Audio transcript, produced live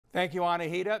Thank you,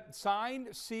 Anahita. Signed,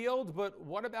 sealed, but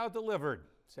what about delivered?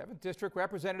 7th District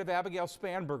Representative Abigail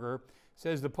Spanberger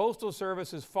says the Postal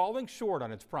Service is falling short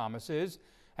on its promises,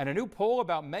 and a new poll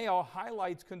about mail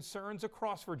highlights concerns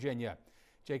across Virginia.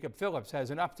 Jacob Phillips has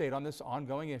an update on this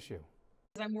ongoing issue.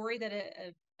 I'm worried that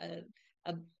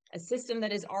a system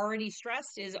that is already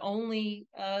stressed is only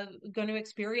going to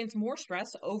experience more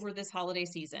stress over this holiday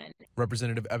season.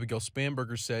 Representative Abigail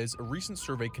Spanberger says a recent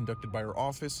survey conducted by her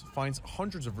office finds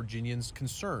hundreds of Virginians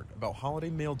concerned about holiday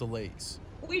mail delays.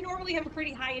 We normally have a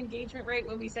pretty high engagement rate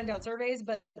when we send out surveys,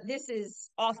 but this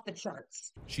is off the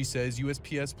charts. She says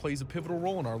USPS plays a pivotal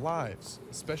role in our lives,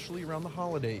 especially around the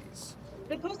holidays.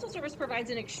 The Postal Service provides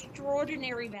an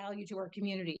extraordinary value to our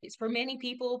communities. For many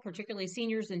people, particularly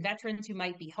seniors and veterans who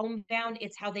might be homebound,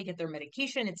 it's how they get their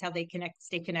medication. It's how they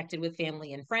stay connected with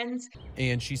family and friends.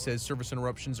 And she says service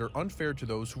interruptions are unfair to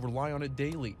those who rely on it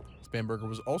daily. Spanberger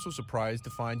was also surprised to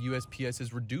find USPS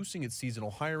is reducing its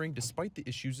seasonal hiring despite the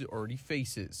issues it already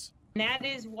faces. And that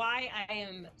is why I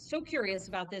am so curious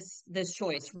about this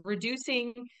choice,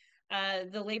 reducing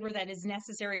the labor that is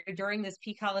necessary during this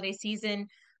peak holiday season.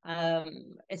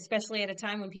 Especially at a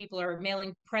time when people are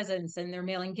mailing presents and they're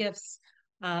mailing gifts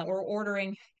or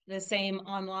ordering the same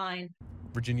online.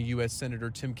 Virginia U.S.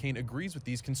 Senator Tim Kaine agrees with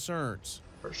these concerns.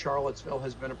 Charlottesville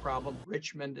has been a problem.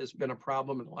 Richmond has been a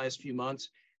problem in the last few months.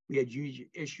 We had huge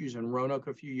issues in Roanoke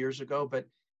a few years ago. But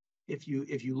if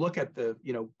you look at the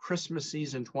Christmas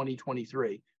season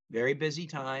 2023, very busy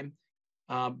time.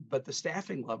 But the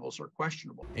staffing levels are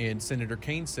questionable. And Senator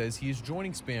Kaine says he is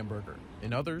joining Spanberger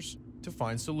and others to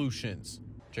find solutions.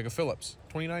 Jacob Phillips,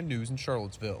 29 News in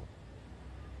Charlottesville.